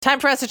Time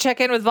for us to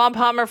check in with Vaughn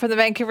Palmer from the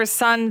Vancouver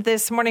Sun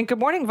this morning. Good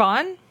morning,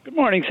 Vaughn. Good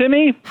morning,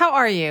 Simi. How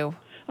are you?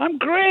 I'm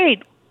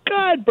great.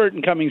 God,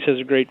 Burton Cummings has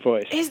a great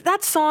voice. Is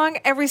that song,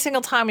 every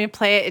single time you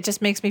play it, it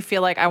just makes me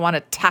feel like I want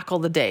to tackle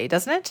the day,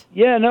 doesn't it?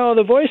 Yeah, no,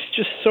 the voice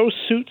just so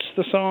suits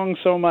the song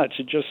so much.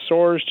 It just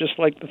soars just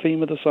like the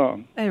theme of the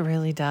song. It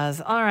really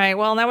does. All right,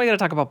 well, now we got to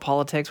talk about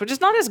politics, which is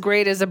not as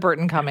great as a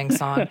Burton Cummings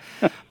song.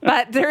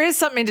 But there is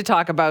something to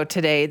talk about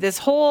today. This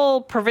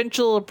whole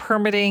provincial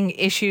permitting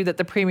issue that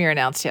the Premier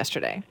announced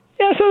yesterday.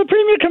 Yeah, so the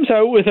Premier comes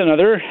out with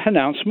another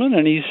announcement,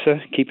 and he's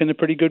keeping a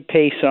pretty good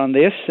pace on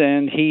this,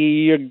 and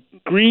he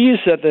agrees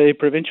that the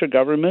provincial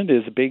government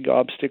is a big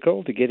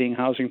obstacle to getting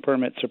housing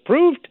permits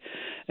approved,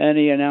 and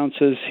he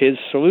announces his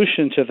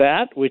solution to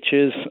that, which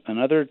is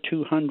another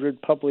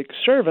 200 public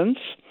servants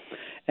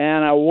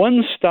and a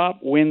one-stop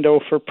window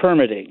for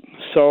permitting.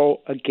 So,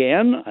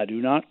 again, I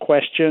do not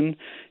question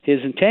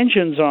his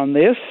intentions on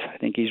this. I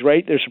think he's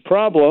right, there's a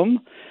problem.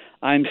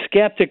 I'm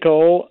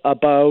skeptical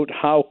about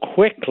how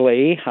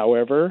quickly,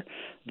 however,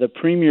 the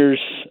Premier's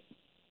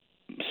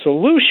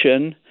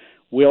solution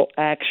will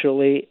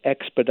actually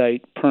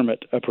expedite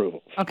permit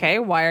approvals. Okay,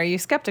 why are you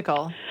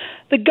skeptical?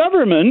 The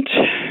government,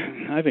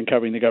 I've been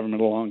covering the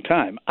government a long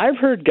time, I've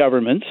heard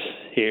governments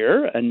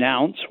here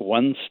announce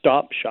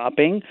one-stop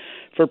shopping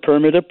for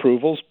permit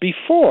approvals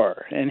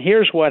before, and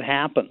here's what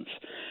happens.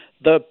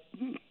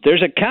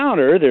 There's a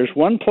counter, there's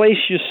one place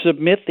you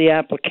submit the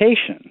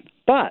application,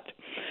 but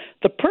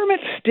the permit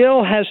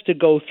still has to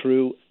go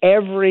through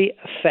every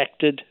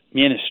affected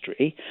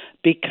ministry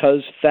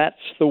because that's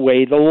the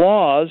way the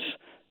laws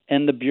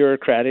and the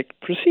bureaucratic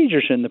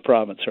procedures in the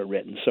province are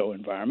written. So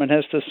environment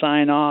has to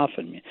sign off,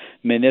 and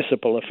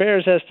municipal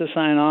affairs has to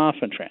sign off,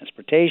 and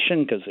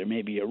transportation, because there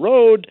may be a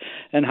road,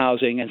 and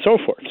housing, and so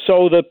forth.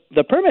 So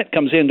the permit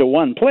comes into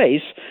one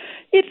place.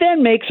 It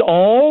then makes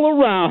all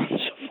the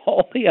rounds of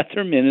all the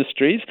other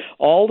ministries,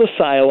 all the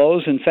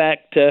silos. In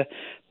fact,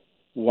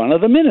 one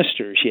of the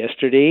ministers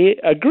yesterday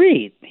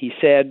agreed. He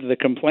said the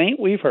complaint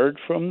we've heard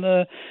from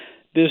the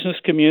business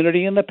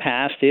community in the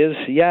past is,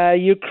 yeah,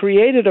 you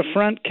created a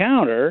front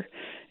counter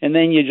and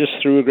then you just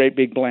threw a great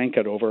big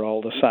blanket over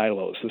all the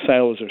silos. The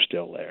silos are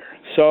still there.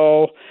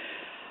 So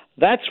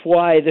that's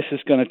why this is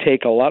going to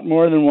take a lot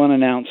more than one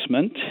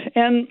announcement.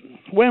 And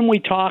when we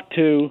talked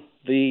to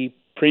the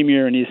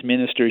Premier and his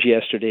ministers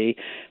yesterday,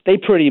 they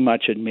pretty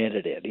much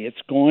admitted it.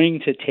 It's going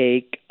to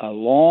take a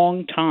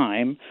long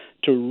time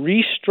to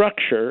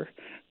restructure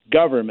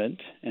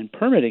government and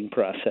permitting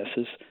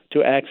processes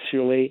to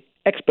actually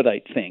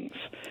expedite things.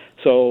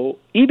 So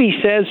EB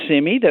says,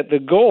 Simi, that the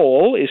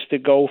goal is to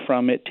go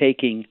from it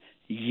taking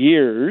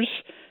years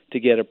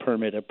to get a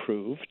permit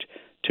approved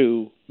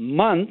to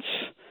months,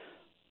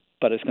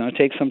 but it's going to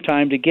take some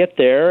time to get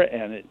there,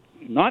 and it's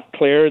not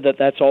clear that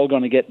that's all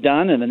going to get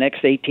done in the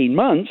next 18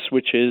 months,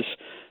 which is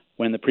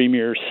when the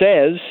Premier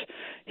says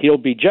he'll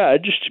be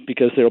judged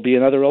because there'll be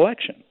another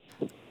election.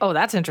 Oh,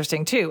 that's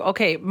interesting too.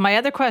 Okay, my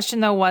other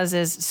question though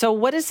so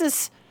what is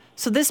this?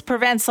 So this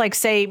prevents, like,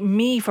 say,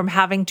 me from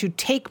having to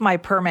take my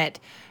permit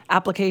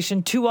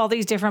application to all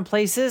these different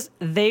places.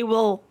 They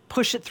will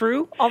push it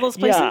through all those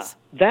places?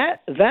 Yeah,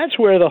 that's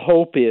where the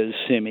hope is,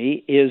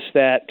 Simi, is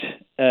that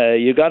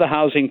you got a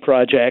housing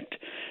project,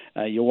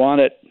 you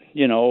want it,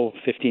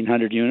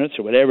 1,500 units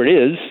or whatever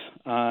it is,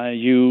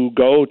 you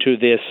go to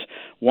this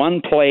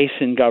one place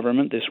in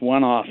government, this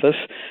one office,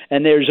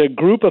 and there's a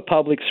group of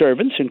public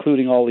servants,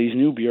 including all these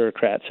new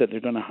bureaucrats that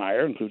they're going to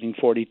hire, including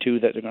 42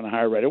 that they're going to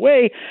hire right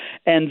away,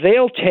 and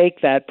they'll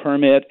take that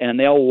permit and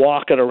they'll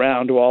walk it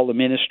around to all the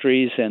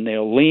ministries, and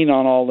they'll lean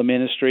on all the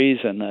ministries,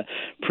 and the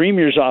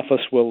Premier's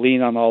office will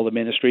lean on all the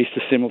ministries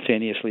to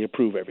simultaneously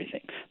approve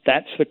everything.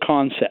 That's the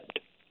concept.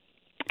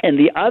 And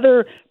the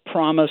other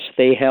promise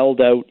they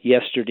held out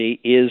yesterday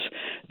is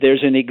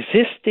there's an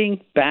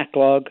existing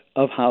backlog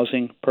of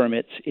housing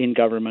permits in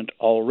government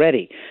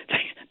already.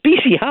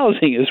 BC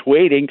Housing is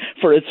waiting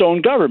for its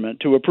own government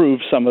to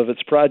approve some of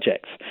its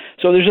projects.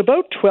 So there's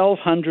about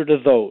 1,200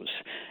 of those.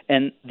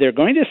 And they're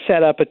going to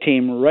set up a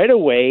team right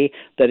away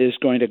that is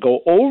going to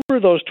go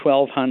over those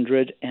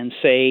 1,200 and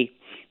say,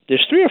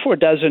 there's 3 or 4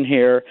 dozen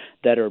here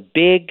that are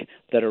big,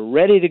 that are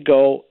ready to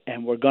go,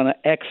 and we're going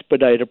to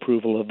expedite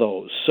approval of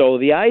those. So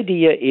the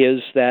idea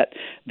is that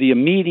the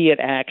immediate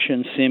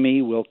action,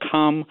 Simi, will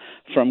come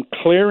from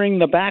clearing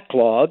the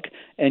backlog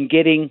and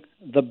getting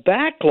the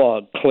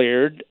backlog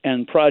cleared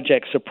and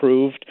projects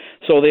approved,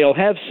 so they'll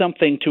have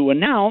something to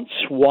announce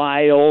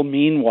while,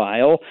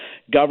 meanwhile,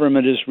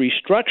 government is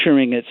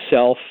restructuring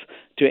itself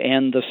to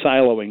end the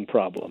siloing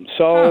problem.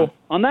 So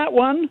on that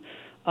one,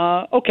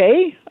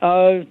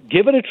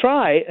 give it a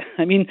try.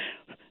 I mean,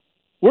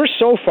 we're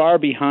so far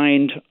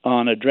behind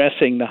on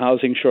addressing the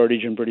housing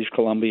shortage in British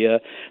Columbia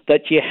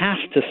that you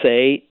have to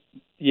say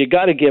you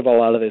got to give a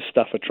lot of this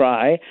stuff a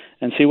try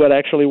and see what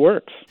actually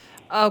works.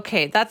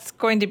 Okay, that's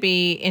going to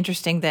be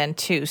interesting then,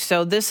 too.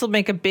 So this will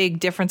make a big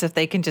difference if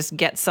they can just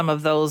get some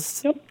of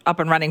those up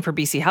and running for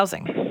BC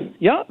Housing.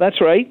 Yeah,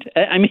 that's right.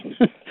 I mean,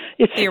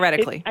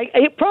 theoretically.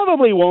 It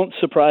probably won't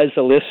surprise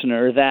the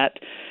listener that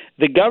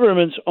the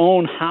government's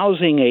own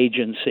housing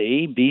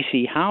agency,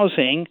 BC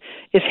Housing,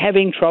 is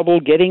having trouble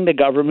getting the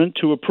government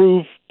to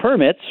approve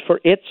permits for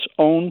its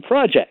own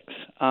projects.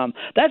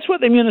 That's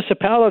what the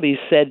municipalities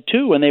said,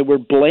 too, when they were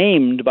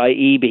blamed by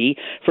EB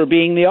for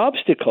being the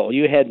obstacle.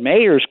 You had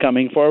mayors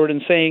coming forward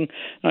and saying,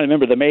 I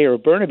remember the mayor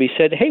of Burnaby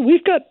said, hey,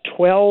 we've got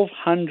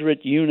 1,200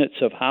 units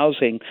of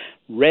housing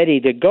ready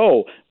to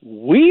go.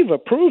 We've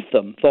approved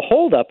them. The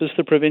holdup is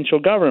the provincial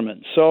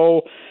government.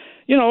 So,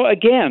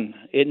 again,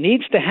 it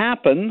needs to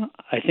happen.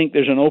 I think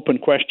there's an open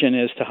question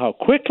as to how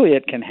quickly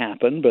it can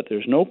happen, but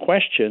there's no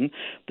question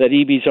that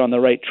EB's on the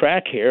right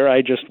track here.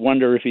 I just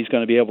wonder if he's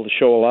going to be able to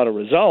show a lot of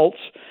results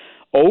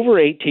over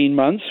 18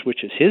 months,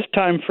 which is his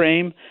time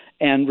frame,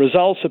 and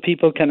results that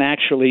people can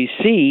actually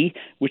see,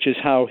 which is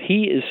how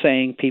he is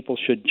saying people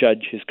should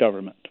judge his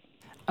government.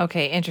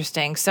 Okay,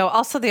 interesting. So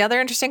also the other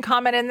interesting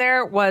comment in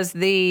there was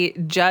the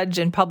judge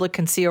and public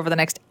can see over the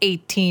next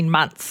 18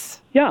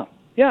 months. Yeah.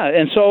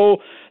 And so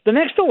the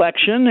next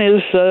election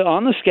is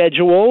on the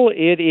schedule.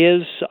 It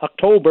is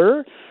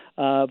October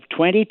of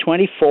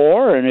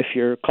 2024, and if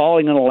you're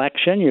calling an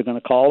election, you're going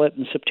to call it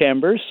in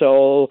September.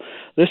 So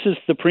this is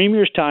the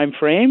Premier's time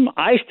frame.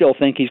 I still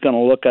think he's going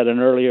to look at an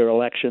earlier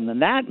election than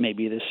that,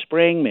 maybe this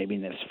spring, maybe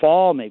this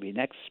fall, maybe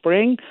next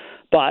spring.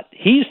 But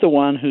he's the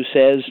one who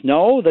says,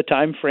 no, the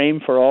time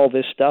frame for all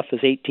this stuff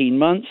is 18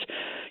 months.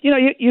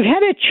 You've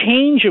had a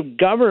change of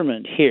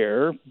government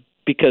here,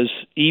 because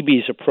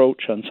EB's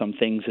approach on some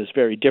things is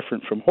very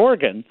different from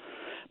Horgan.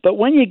 But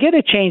when you get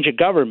a change of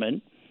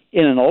government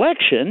in an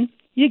election,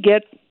 you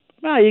get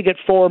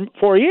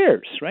 4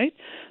 years, right?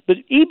 But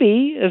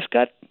EB has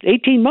got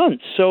 18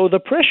 months, so the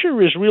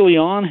pressure is really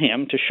on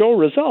him to show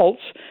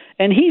results,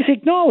 and he's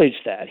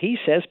acknowledged that. He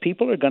says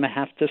people are going to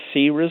have to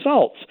see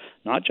results,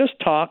 not just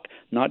talk,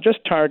 not just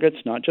targets,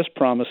 not just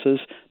promises,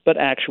 but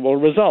actual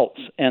results.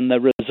 And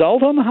the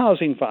result on the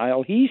housing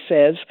file, he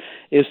says,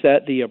 is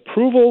that the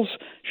approvals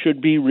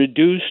should be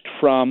reduced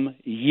from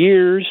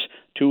years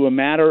to a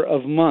matter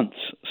of months.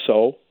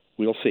 So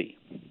we'll see.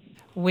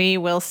 We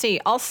will see.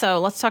 Also,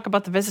 let's talk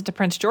about the visit to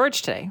Prince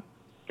George today.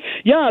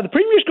 Yeah, the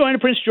Premier's going to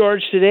Prince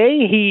George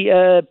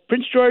today.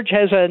 Prince George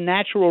has a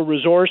natural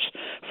resource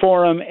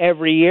forum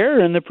every year,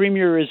 and the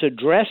Premier is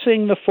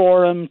addressing the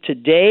forum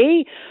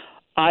today.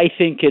 I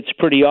think it's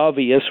pretty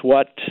obvious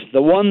what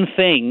the one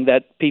thing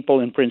that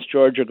people in Prince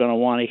George are going to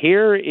want to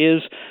hear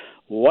is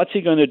what's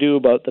he going to do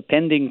about the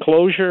pending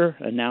closure,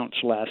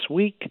 announced last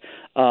week,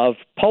 of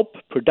pulp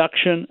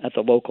production at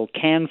the local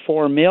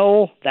Canfor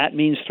mill. That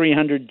means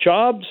 300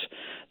 jobs.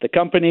 The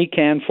company,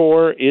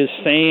 Canfor, is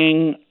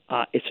saying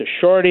it's a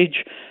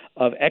shortage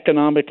of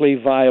economically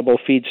viable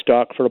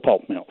feedstock for a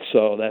pulp mill.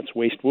 So that's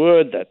waste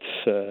wood,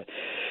 that's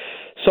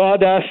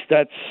sawdust,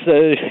 that's,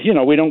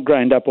 we don't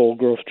grind up old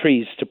growth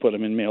trees to put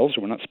them in mills.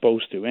 We're not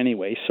supposed to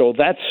anyway. So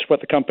that's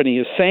what the company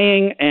is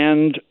saying,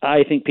 and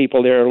I think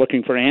people there are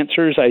looking for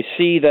answers. I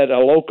see that a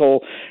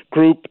local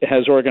group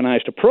has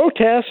organized a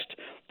protest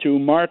to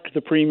mark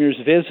the Premier's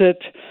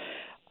visit.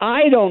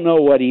 I don't know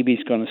what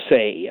EB's going to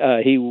say.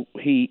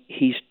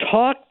 He's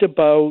talked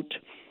about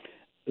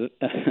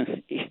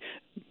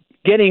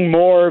getting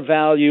more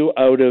value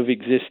out of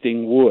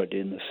existing wood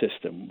in the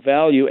system.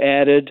 Value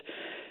added.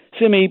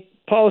 Simi,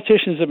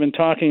 politicians have been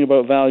talking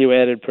about value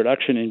added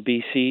production in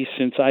BC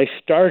since I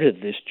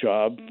started this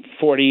job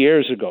 40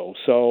 years ago.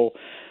 So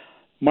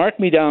mark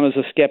me down as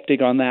a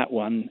skeptic on that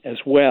one as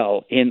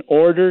well. In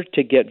order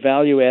to get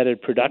value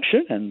added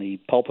production, and the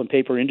pulp and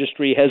paper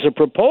industry has a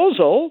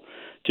proposal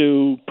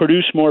to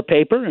produce more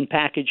paper and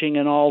packaging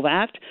and all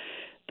that,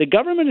 the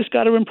government has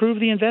got to improve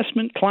the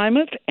investment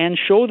climate and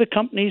show the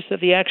companies that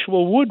the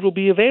actual wood will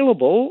be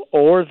available,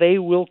 or they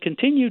will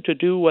continue to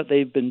do what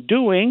they've been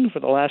doing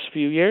for the last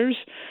few years,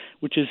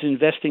 which is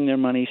investing their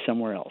money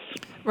somewhere else.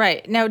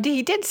 Right. Now,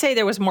 he did say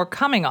there was more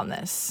coming on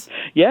this.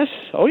 Yes.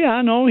 Oh,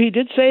 yeah. No, he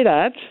did say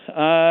that.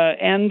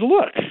 And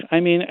look, I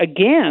mean,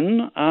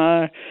 again,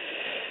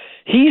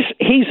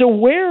 he's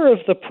aware of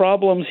the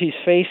problems he's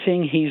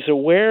facing. He's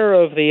aware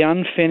of the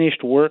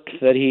unfinished work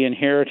that he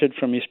inherited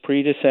from his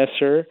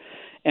predecessor.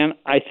 And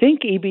I think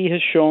EB has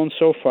shown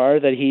so far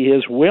that he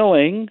is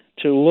willing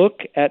to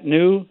look at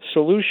new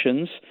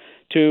solutions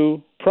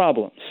to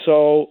problems.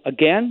 So,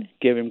 again,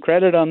 give him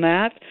credit on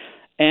that.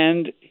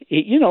 And,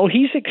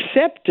 he's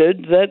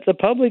accepted that the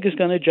public is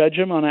going to judge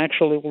him on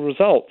actual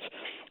results.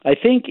 I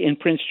think in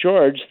Prince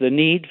George, the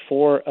need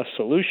for a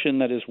solution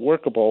that is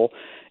workable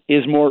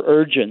is more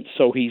urgent.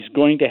 So he's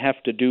going to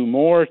have to do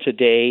more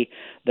today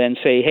than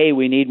say, hey,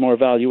 we need more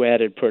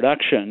value-added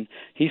production.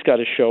 He's got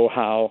to show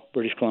how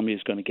British Columbia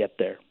is going to get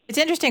there. It's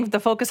interesting the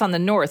focus on the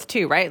north,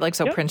 too, right?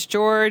 Yep. Prince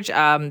George,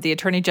 the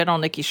Attorney General,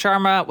 Nikki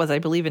Sharma, was, I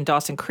believe, in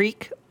Dawson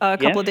Creek a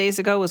couple of days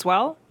ago as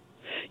well.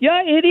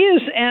 Yeah, it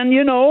is. And,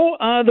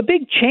 the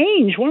big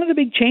change, one of the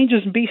big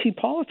changes in BC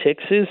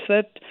politics is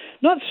that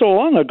not so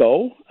long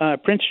ago,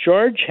 Prince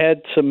George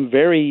had some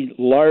very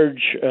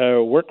large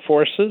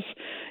workforces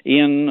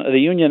in the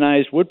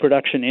unionized wood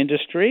production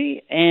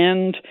industry,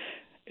 and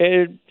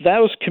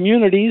those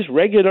communities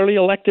regularly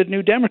elected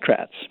new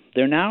Democrats.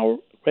 They're now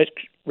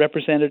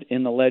represented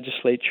in the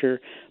legislature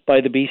by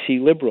the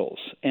BC Liberals.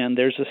 And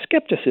there's a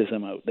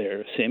skepticism out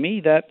there,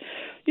 Simi, that,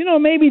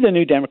 maybe the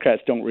New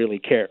Democrats don't really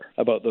care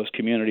about those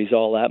communities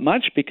all that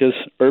much because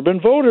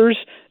urban voters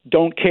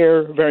don't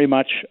care very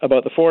much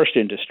about the forest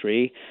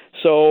industry.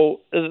 So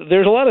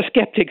there's a lot of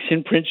skeptics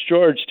in Prince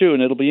George, too,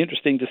 and it'll be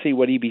interesting to see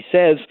what Eby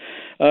says.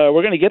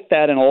 We're going to get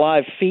that in a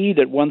live feed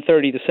at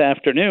 1:30 this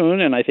afternoon,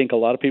 and I think a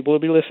lot of people will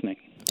be listening.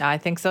 I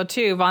think so,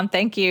 too. Vaughn,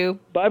 thank you.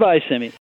 Bye-bye, Simi.